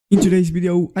In today's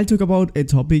video, I'll talk about a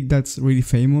topic that's really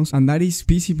famous, and that is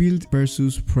PC build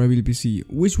versus Prebuilt PC.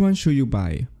 Which one should you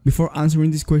buy? Before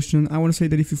answering this question, I want to say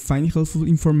that if you find helpful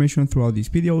information throughout this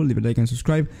video, leave a like and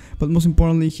subscribe, but most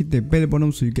importantly, hit the bell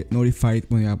button so you get notified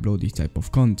when I upload this type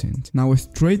of content. Now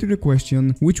straight to the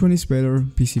question, which one is better,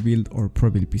 PC build or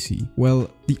Prebuilt PC? Well,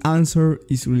 the answer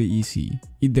is really easy.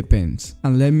 It depends,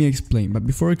 and let me explain. But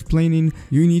before explaining,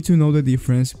 you need to know the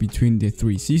difference between the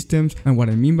three systems, and what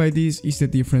I mean by this is the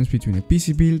difference between a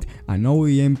PC build, an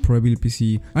OEM Prebuilt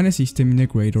PC, and a system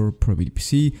integrator Prebuilt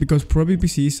PC, because Prebuilt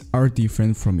PCs are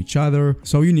different from each other,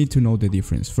 so you need to know the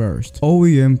difference first.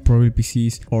 OEM Prebuilt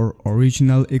PCs, or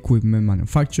original equipment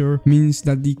manufacturer, means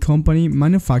that the company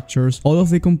manufactures all of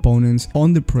the components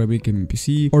on the Prebuilt gaming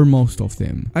PC, or most of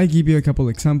them. I'll give you a couple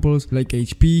examples, like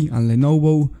HP and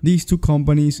Lenovo. These two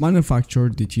companies manufacture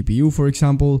the GPU, for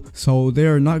example, so they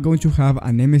are not going to have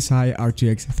an Msi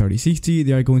Rx 3060,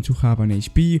 they are going to have an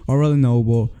HP or a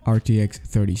Lenovo RTX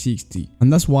 3060.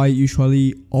 And that's why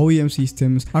usually OEM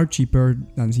systems are cheaper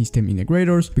than system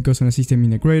integrators, because on a system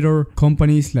integrator,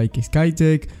 companies like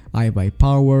Skytech,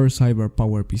 iBuyPower,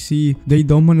 CyberPower PC, they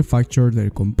don't manufacture their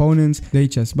components, they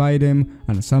just buy them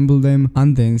and assemble them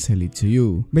and then sell it to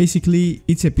you. Basically,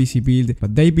 it's a PC build,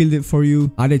 but they build it for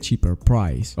you at a cheaper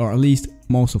price, or at least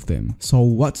most of them. So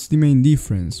what's the main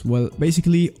difference? Well,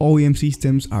 basically OEM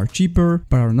systems are cheaper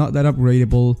but are not that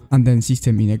upgradable, and then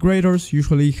system integrators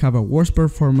usually have a worse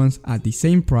performance at the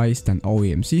same price than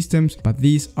OEM systems, but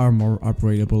these are more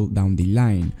upgradable down the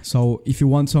line. So if you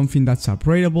want something that's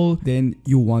upgradable, then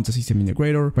you want a system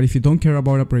integrator, but if you don't care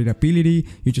about upgradability,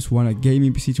 you just want a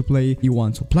gaming PC to play, you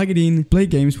want to plug it in, play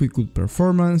games with good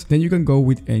performance, then you can go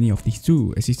with any of these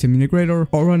two, a system integrator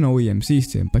or an OEM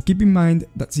system. But keep in mind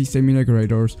that system integrators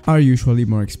are usually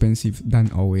more expensive than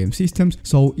OEM systems,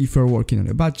 so if you're working on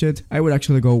a budget, I would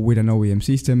actually go with an OEM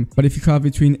system, but if you have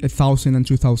between $1,000 and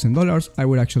 $2,000, I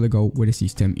would actually go with a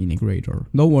system integrator.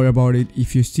 Don't worry about it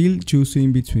if you're still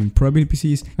choosing between Prebuilt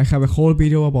PCs. I have a whole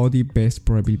video about the best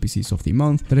Prebuilt PCs of the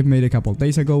month that I've made a couple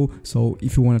days ago, so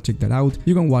if you want to check that out,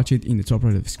 you can watch it in the top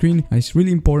right of the screen, and it's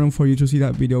really important for you to see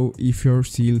that video if you're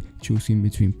still choosing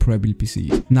between Prebuilt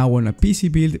PCs. Now on a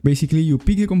PC build, basically you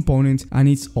pick the components and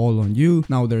it's all on you.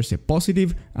 Now there's a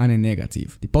positive and a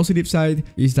negative. The positive side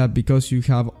is that because you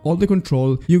have all the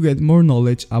control, you get more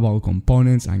knowledge about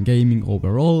components and gaming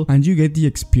overall, and you get the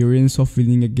experience of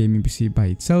building a gaming PC by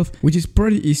itself, which is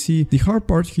pretty easy. The hard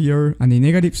part here and the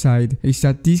negative side is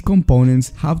that these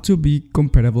components have to be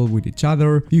compatible with each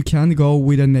other. You can't go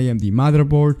with an AMD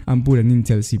motherboard and put an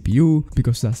Intel CPU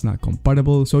because that's not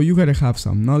compatible, so you gotta have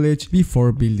some knowledge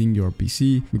before building your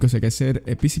PC, because like I said,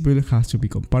 a PC build has to be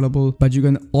compatible, but you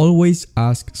can always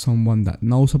ask someone that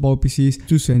knows about PCs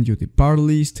to send you the part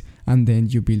list, and then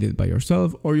you build it by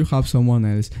yourself, or you have someone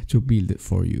else to build it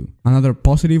for you. Another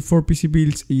positive for PC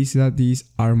builds is that these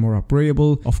are more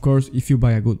upgradable. Of course, if you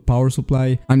buy a good power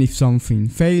supply, and if something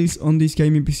fails on this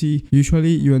gaming PC, usually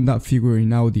you end up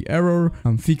figuring out the error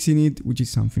and fixing it, which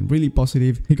is something really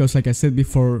positive, because like I said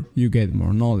before, you get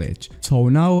more knowledge. So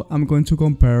now I'm going to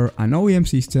compare an OEM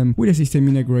system with a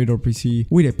system integrator PC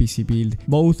with a PC build,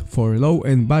 both for a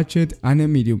low-end budget and a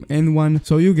medium-end one,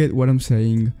 so you get what I'm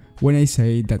saying when I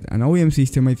say that an OEM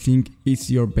system, I think, is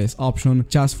your best option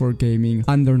just for gaming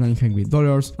under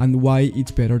 $900, and why it's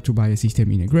better to buy a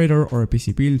system integrator or a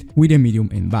PC build with a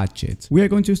medium-end budget. We are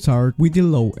going to start with the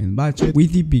low-end budget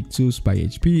with the Big 2s by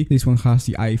HP. This one has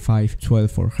the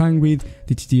i5-12400,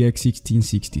 the GTX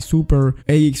 1660 Super,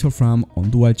 8 GB of RAM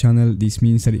on dual channel. This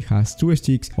means that it has two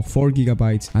sticks of 4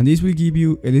 GB, and this will give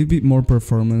you a little bit more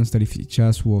performance than if it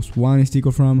just was one stick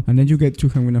of RAM, and then you get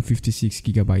 256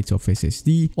 GB of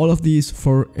SSD. All of these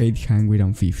for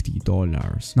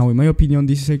 $850. Now in my opinion,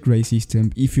 this is a great system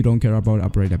if you don't care about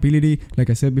upgradability. Like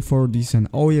I said before, this is an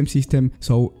OEM system,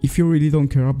 so if you really don't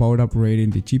care about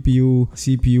upgrading the GPU,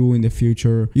 CPU in the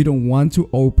future, you don't want to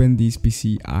open this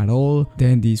PC at all,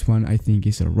 then this one I think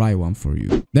is the right one for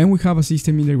you. Then we have a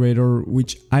system integrator,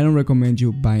 which I don't recommend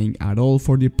you buying at all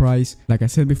for the price. Like I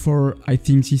said before, I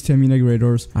think system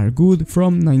integrators are good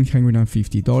from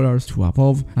 $950 to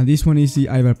above, and this one is the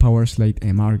iBuyPower Slate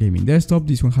MR gaming desktop.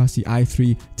 This one has the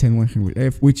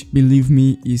i3-10100F, which believe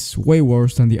me is way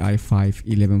worse than the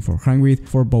i5-11400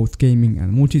 for both gaming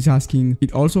and multitasking.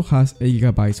 It also has 8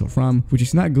 GB of RAM, which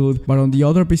is not good, but on the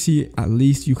other PC at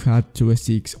least you had 2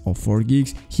 sticks of 4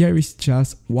 GB. Here is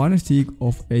just 1 stick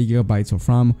of 8 GB of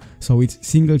RAM, so it's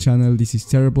single channel. This is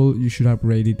terrible. You should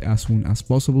upgrade it as soon as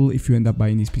possible if you end up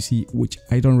buying this PC, which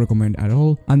I don't recommend at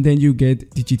all. And then you get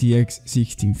the GTX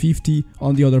 1650.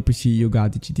 On the other PC you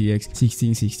got the GTX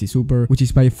 1660 1660 Super, which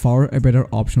is by far a better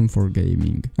option for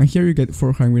gaming. And here you get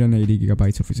 480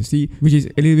 GB of SSD, which is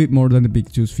a little bit more than the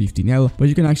Big Tooth 15L, but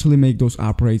you can actually make those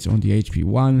upgrades on the HP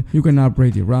one. You can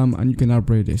upgrade the RAM and you can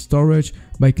upgrade the storage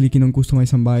by clicking on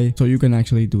customize and buy, so you can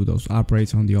actually do those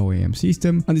upgrades on the OEM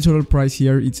system. And the total price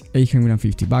here, it's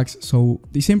 $850, so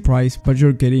the same price, but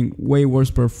you're getting way worse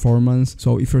performance.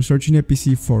 So if you're searching a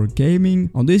PC for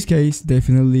gaming, on this case,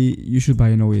 definitely you should buy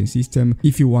an OEM system.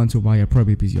 If you want to buy a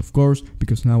Prebuilt PC, of course,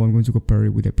 because now I'm going to compare it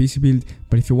with a PC build,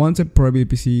 but if you want a Prebuilt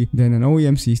PC, then an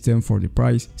OEM system for the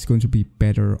price is going to be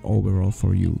better overall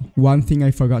for you. One thing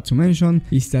I forgot to mention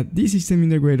is that this system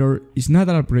integrator is not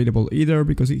that upgradable either,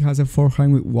 because it has a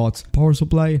 400 watts power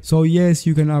supply. So yes,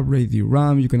 you can upgrade the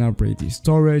RAM, you can upgrade the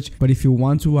storage, but if you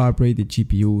want to upgrade the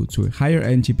GPU to a higher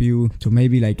end GPU, to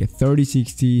maybe like a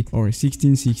 3060 or a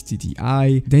 1660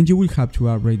 Ti, then you will have to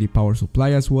upgrade the power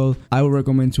supply as well. I would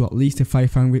recommend to at least a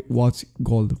 500 watts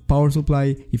gold power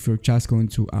supply if you're just going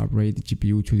to upgrade the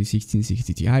GPU to the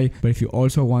 1660 Ti, but if you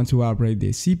also want to upgrade the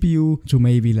CPU to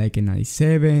maybe like an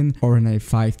i7 or an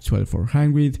i5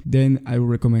 12400, then I would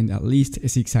recommend at least a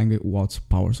 600 watts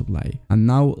power supply. And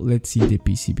now let's see the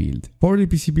PC build. For the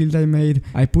PC build I made,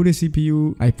 I put a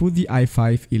CPU, I put the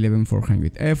i5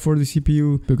 11400F for the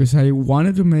CPU because I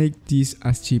wanted to make this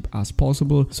as cheap as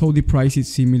possible, so the price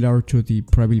is similar to the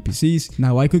Prebuilt PCs.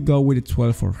 Now I could go with a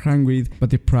 12400, but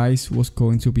the price was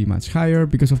going to be much higher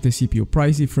because of the CPU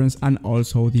price difference and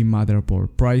also the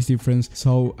motherboard price difference,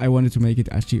 so I wanted to make it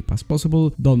as cheap as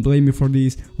possible. Don't blame me for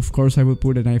this. Of course I will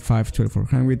put an i5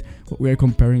 12400, but we are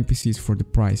comparing PCs for the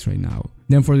price right now.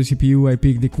 Then for the CPU, I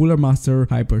picked the Cooler Master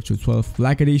Hyper 212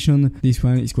 Black Edition. This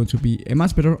one is going to be a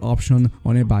much better option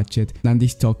on a budget than the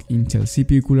stock Intel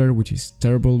CPU cooler, which is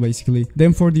terrible basically.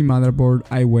 Then for the motherboard,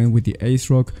 I went with the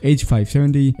ASRock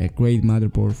H570, a great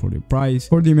motherboard for the price.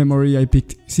 For the memory, I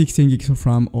picked 16 gigs of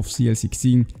RAM of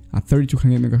CL16 at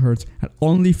 3200 MHz at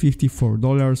only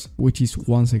 $54, which is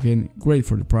once again great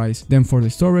for the price. Then for the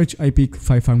storage, I picked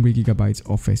 500 GB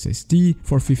of SSD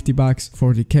for $50.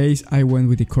 For the case, I went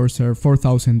with the Corsair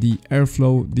 4000D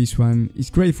Airflow. This one is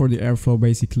great for the airflow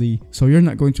basically, so you're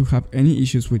not going to have any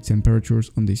issues with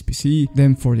temperatures on this PC.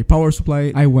 Then for the power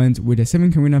supply, I went with a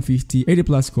 750 80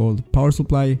 Plus Gold power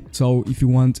supply, so if you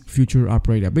want future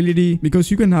upgradability,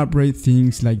 because you can upgrade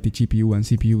things like the GPU and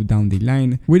CPU down the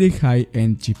line with a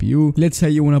high-end GPU. Let's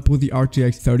say you want to put the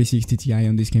RTX 3060 Ti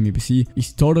on this gaming PC,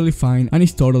 it's totally fine and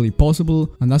it's totally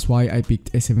possible, and that's why I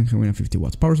picked a 750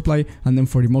 watts power supply. And then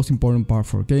for the most important part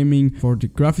for gaming, for the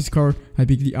graphics card, I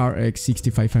picked the RX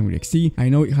 6500 XT. I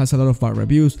know it has a lot of bad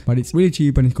reviews, but it's really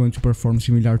cheap and it's going to perform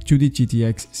similar to the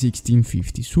GTX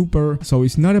 1650 Super, so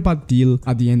it's not a bad deal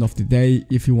at the end of the day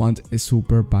if you want a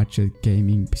super budget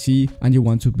gaming PC and you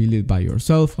want to build it by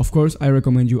yourself. Of course, I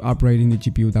recommend you upgrading the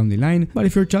GPU down the line, but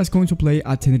if you're just going to play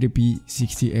at 1080p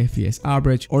 60 FPS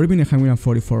average or even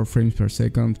 144 frames per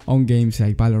second on games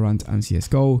like Valorant and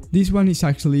CSGO, this one is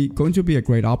actually going to be a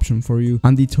great option for you,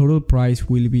 and the total price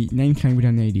will be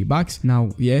 $980.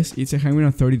 Now yes, it's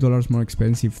 $130 more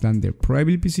expensive than the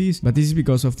Prebuilt PCs, but this is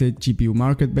because of the GPU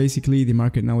market. Basically the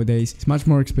market nowadays is much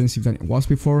more expensive than it was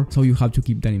before, so you have to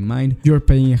keep that in mind. You're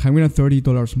paying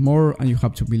 $130 more and you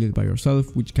have to build it by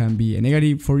yourself, which can be a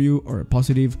negative for you or a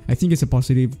positive. I think it's a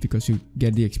positive because you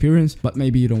get the experience, but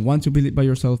maybe you don't want to build it by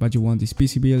yourself but you want this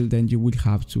PC build, then you would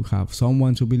have to have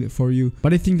someone to build it for you.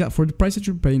 But I think that for the price that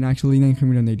you're paying, actually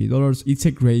 $980, it's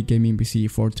a great gaming PC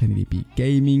for 1080p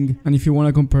gaming. And if you want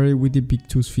to compare it with the Big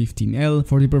Tooth 15L,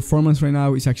 for the performance right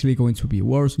now it's actually going to be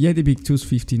worse. Yeah, the Big Tooth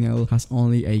 15L has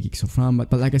only 8 gigs of RAM,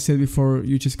 but like I said before,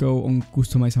 you just go on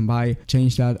customize and buy,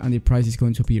 change that, and the price is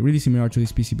going to be really similar to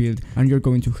this PC build, and you're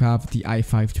going to have the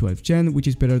i5 12th gen, which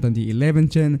is better than the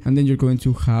 11th gen, and then you're going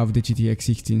to have the GTX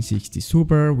 1660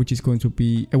 Super, which is going to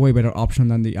be a way better option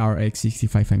than the RX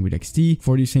 6500 XT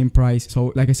for the same price.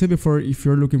 So like I said before, if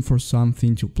you're looking for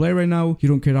something to play right now, you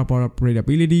don't care about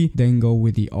upgradability, then go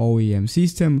with the OEM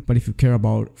system. But if you care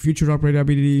about future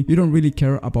upgradability, you don't really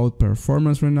care about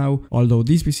performance right now, although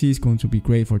this PC is going to be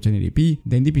great for 1080p,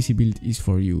 then the PC build is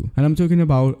for you. And I'm talking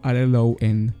about at a low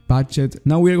end budget.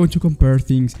 Now we are going to compare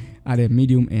things at a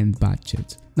medium end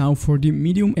budget. Now for the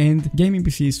medium end gaming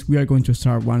PCs, we are going to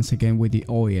start once again with the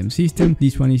OEM system.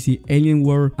 This one is the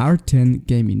Alienware R10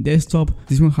 gaming desktop.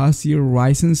 This one has the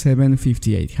Ryzen 7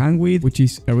 5800, which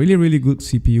is a really good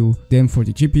CPU. Then for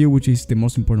the GPU, which is the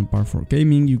most important part for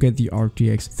gaming, you get the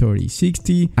RTX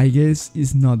 3060. I guess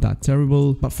it's not that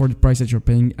terrible, but for the price that you're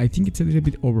paying, I think it's a little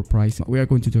bit overpriced. We are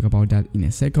going to talk about that in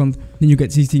a second. Then you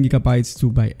get 16 gigabytes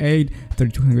 2x8,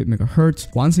 3200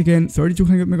 MHz. Once again,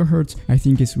 3200 MHz I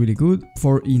think is really good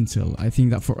for Intel. I think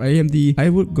that for AMD, I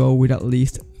would go with at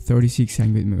least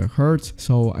 3600 MHz,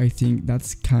 so I think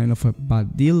that's kind of a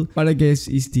bad deal, but I guess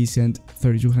it's decent.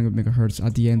 3200 MHz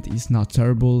at the end is not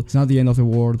terrible, it's not the end of the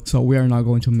world, so we are not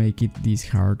going to make it this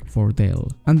hard for Dell.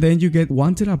 And then you get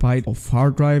 1 TB of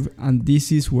hard drive, and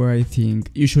this is where I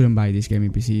think you shouldn't buy this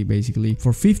gaming PC. Basically,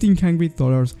 for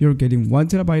 $1,500 you're getting 1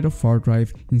 TB of hard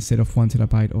drive instead of 1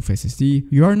 TB of SSD.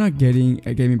 You are not getting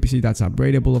a gaming PC that's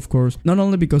upgradable, of course, not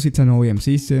only because it's an OEM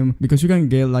system, because you can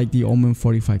get like the Omen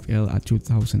 45L at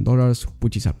 $2,000,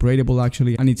 which is upgradable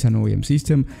actually, and it's an OEM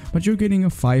system, but you're getting a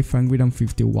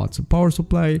 550 watts of power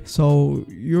supply, so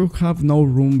you have no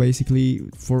room basically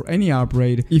for any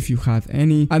upgrade if you have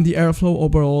any. And the airflow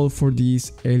overall for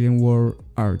this Alienware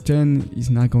R10 is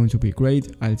not going to be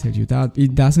great, I'll tell you that.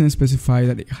 It doesn't specify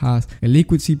that it has a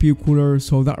liquid CPU cooler,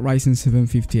 so that Ryzen 7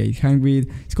 5800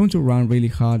 is going to run really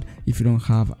hot if you don't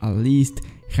have at least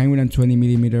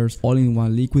 120mm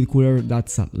all-in-one liquid cooler.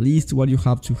 That's at least what you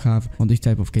have to have on this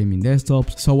type of gaming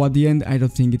desktops, so at the end I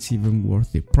don't think it's even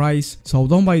worth the price. So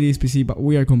don't buy this PC, but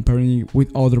we are comparing it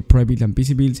with other pre-built and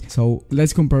PC builds, so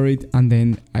let's compare it and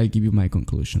then I'll give you my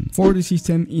conclusion. For the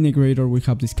system integrator, we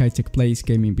have the Skytech Place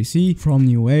gaming PC from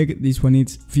Newegg. This one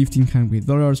is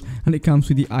 $1,500 and it comes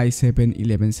with the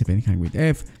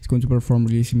i7-11700F. It's going to perform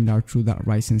really similar to that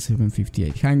Ryzen 7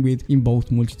 5800 in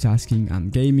both multitasking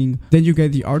and gaming. Then you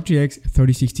get the RTX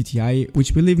 3060 Ti,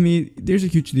 which, believe me, there's a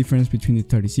huge difference between the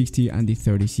 3060 and the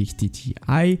 3060 Ti.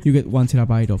 You get 1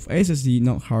 TB of SSD,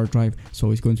 not hard drive, so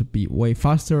it's going to be way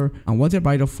faster, and 1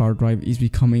 TB of hard drive is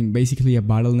becoming basically a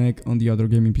bottleneck on the other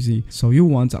gaming PC, so you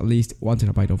want at least 1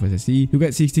 TB of SSD. You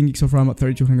get 16 gigs of RAM at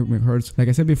 3200 MHz. Like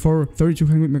I said before,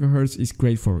 3200 MHz is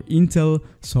great for Intel,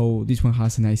 so this one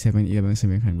has an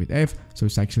i7-11700F, so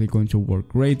it's actually going to work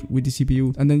great with the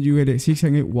CPU. And then you get a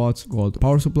 600 watts gold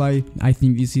power supply. I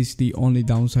think this is the only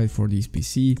downside for this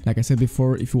PC. Like I said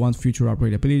before, if you want future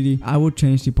upgradability, I would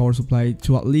change the power supply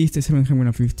to at least a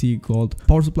 750 gold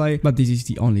power supply, but this is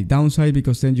the only downside,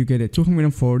 because then you get a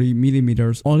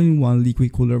 240mm all-in-one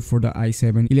liquid cooler for the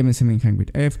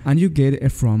i7-11700F, and you get a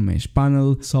front mesh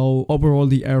panel. So overall,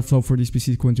 the airflow for this PC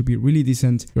is going to be really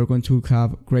decent. You're going to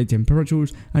have great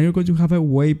temperatures, and you're going to have a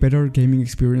way better gaming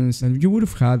experience than you would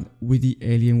have had with the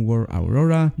Alienware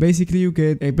Aurora. Basically, you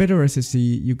get a better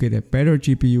SSD, you get a better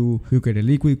GPU, you get a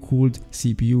liquid cooled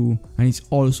CPU, and it's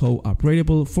also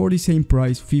upgradable for the same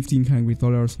price,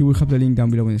 $1,500. You will have the link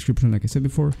down below in the description, like I said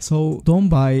before. So don't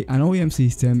buy an OEM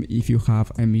system if you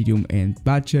have a medium end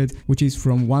budget, which is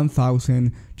from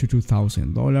 $1,000 to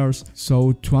 $2,000.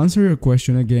 So to answer your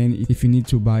question again, if you need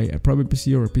to buy a Prebuilt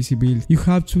PC or a PC build, you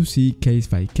have to see case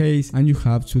by case, and you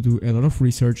have to do a lot of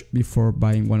research before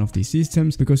buying one of these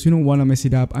systems, because you don't want to mess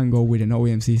it up and go with an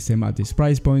OEM system at this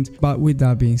price point. But with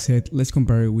that being said, let's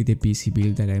compare it with the PC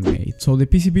build that I made. So the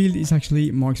PC build is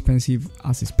actually more expensive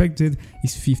as expected.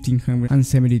 It's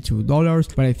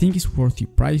 $1,572, but I think it's worth the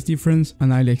price difference,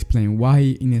 and I'll explain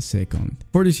why in a second.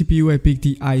 For the CPU, I picked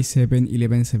the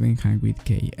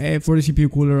i7-11700KF. For the CPU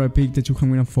cooler, I picked the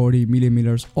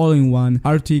 240mm all-in-one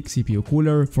RTX CPU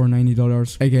cooler for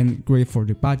 $90. Again, great for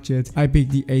the budget. I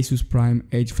picked the Asus Prime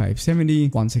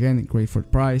H570. Once again, great for the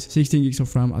price. 16 gigs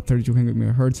of RAM at 3200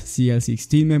 MHz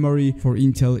CL16 memory. For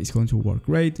Intel, it's going to work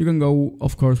great. You can go,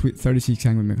 of course, with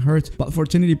 3600 MHz, but for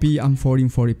 1080p and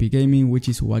 1440p gaming, which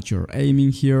is what you're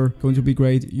aiming here, going to be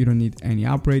great. You don't need any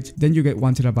upgrades. Then you get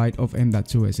 1 TB of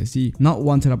M.2 SSD, not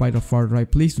 1 TB of hard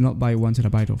drive. Please do not buy 1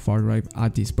 TB of hard drive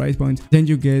at this price point. Then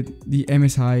you get the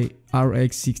Msi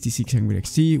Rx 6600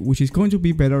 XT, which is going to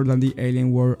be better than the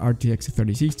Alienware RTX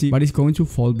 3060, but it's going to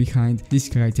fall behind the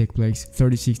Skytech Place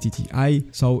 3060 Ti.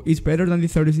 So it's better than the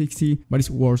 3060, but it's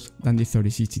worse than the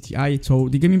 3060 Ti. So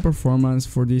the gaming performance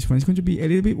for this one is going to be a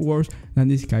little bit worse than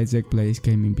the Skytech Place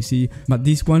gaming PC, but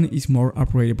this one is more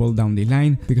upgradable down the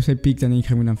line, because I picked an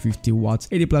 850 watts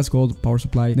 80 plus gold power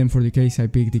supply. Then for the case, I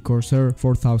picked the Corsair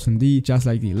 4000D, just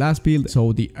like the last build.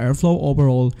 So the airflow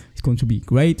overall is going to be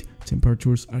great,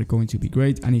 temperatures are going to be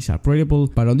great, and it's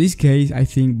upgradable. But on this case, I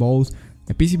think both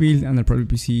a PC build and a Prebuilt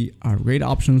PC are great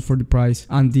options for the price,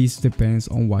 and this depends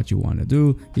on what you want to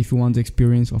do. If you want the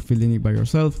experience of building it by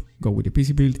yourself, go with the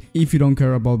PC build. If you don't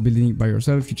care about building it by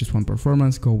yourself, you just want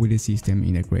performance, go with the system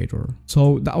integrator.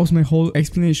 So that was my whole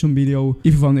explanation video.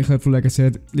 If you found it helpful, like I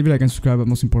said, leave a like and subscribe, but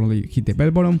most importantly, hit the bell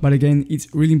button. But again,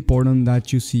 it's really important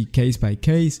that you see case by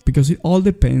case, because it all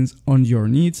depends on your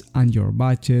needs and your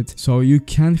budget. So you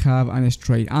can't have a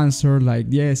straight answer like,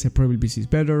 yes, a Prebuilt PC is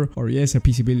better, or yes, a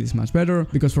PC build is much better,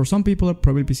 better, because for some people a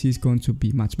Prebuilt PC is going to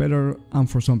be much better, and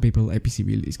for some people a PC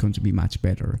build is going to be much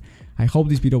better. I hope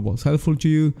this video was helpful to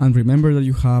you, and remember that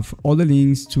you have all the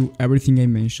links to everything I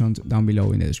mentioned down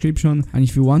below in the description. And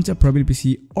if you want a Prebuilt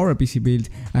PC or a PC build,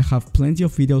 I have plenty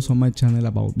of videos on my channel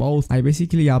about both. I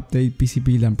basically update PC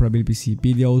build and Prebuilt PC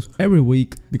videos every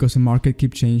week because the market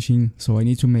keeps changing, so I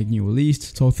need to make new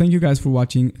lists. So thank you guys for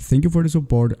watching, thank you for the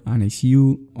support, and I see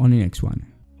you on the next one.